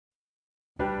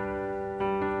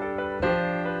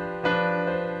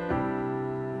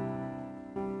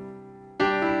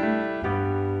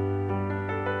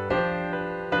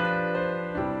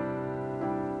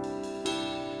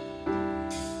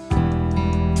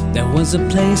There was a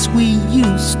place we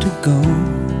used to go,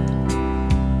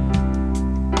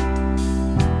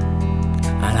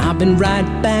 and I've been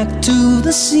right back to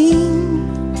the scene.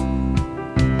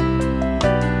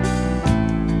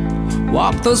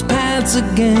 Walk those paths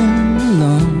again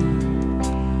alone,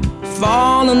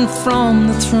 falling from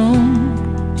the throne,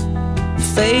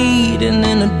 fading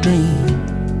in a dream.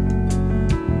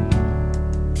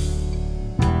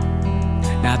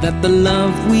 Now that the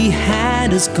love we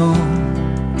had is gone,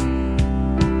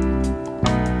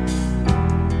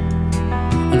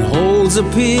 and holes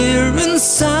appear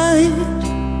inside,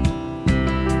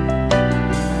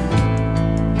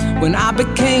 when I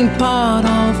became part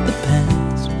of the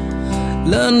past,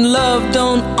 learned love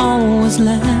don't always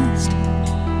last,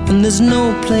 and there's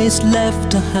no place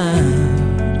left to hide.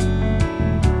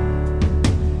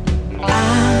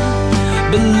 I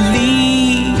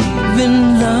believe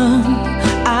in love,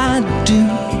 I do.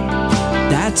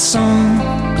 That song,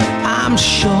 I'm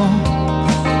sure,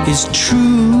 is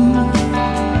true.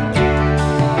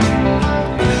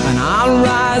 And I'll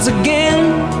rise again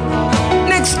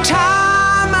next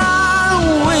time I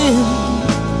win.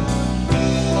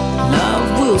 Love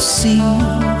will see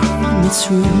me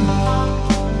through.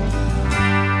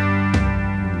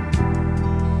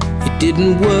 It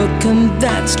didn't work, and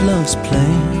that's love's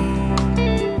play.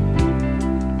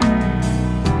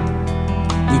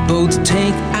 We both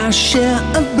take our share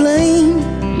of blame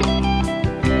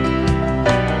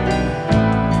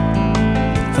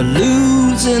for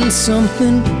losing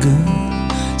something good,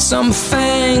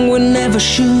 something we never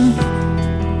should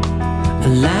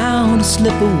allow to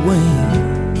slip away.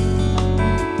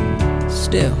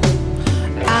 Still,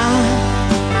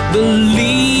 I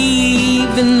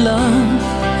believe in love,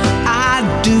 I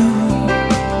do.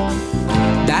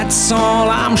 That's all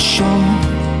I'm sure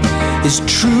is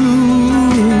true.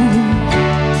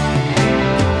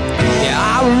 Yeah,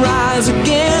 I'll rise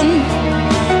again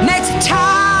next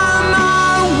time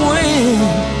I win,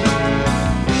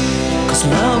 'cause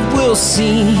love will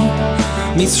see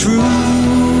me through.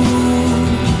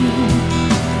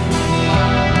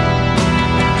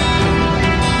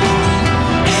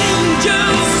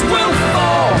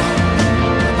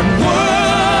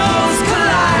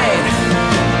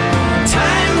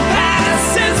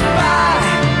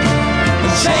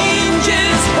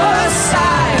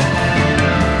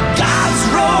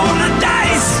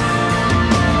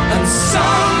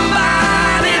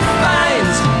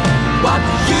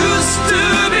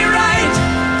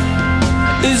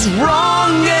 Is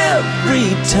wrong every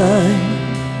time.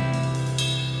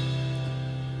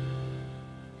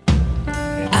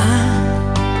 I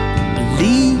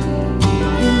believe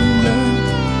in love,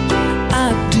 I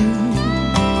do.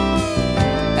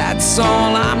 That's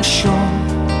all I'm sure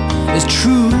is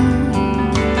true.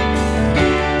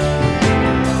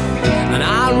 And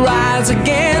I'll rise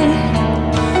again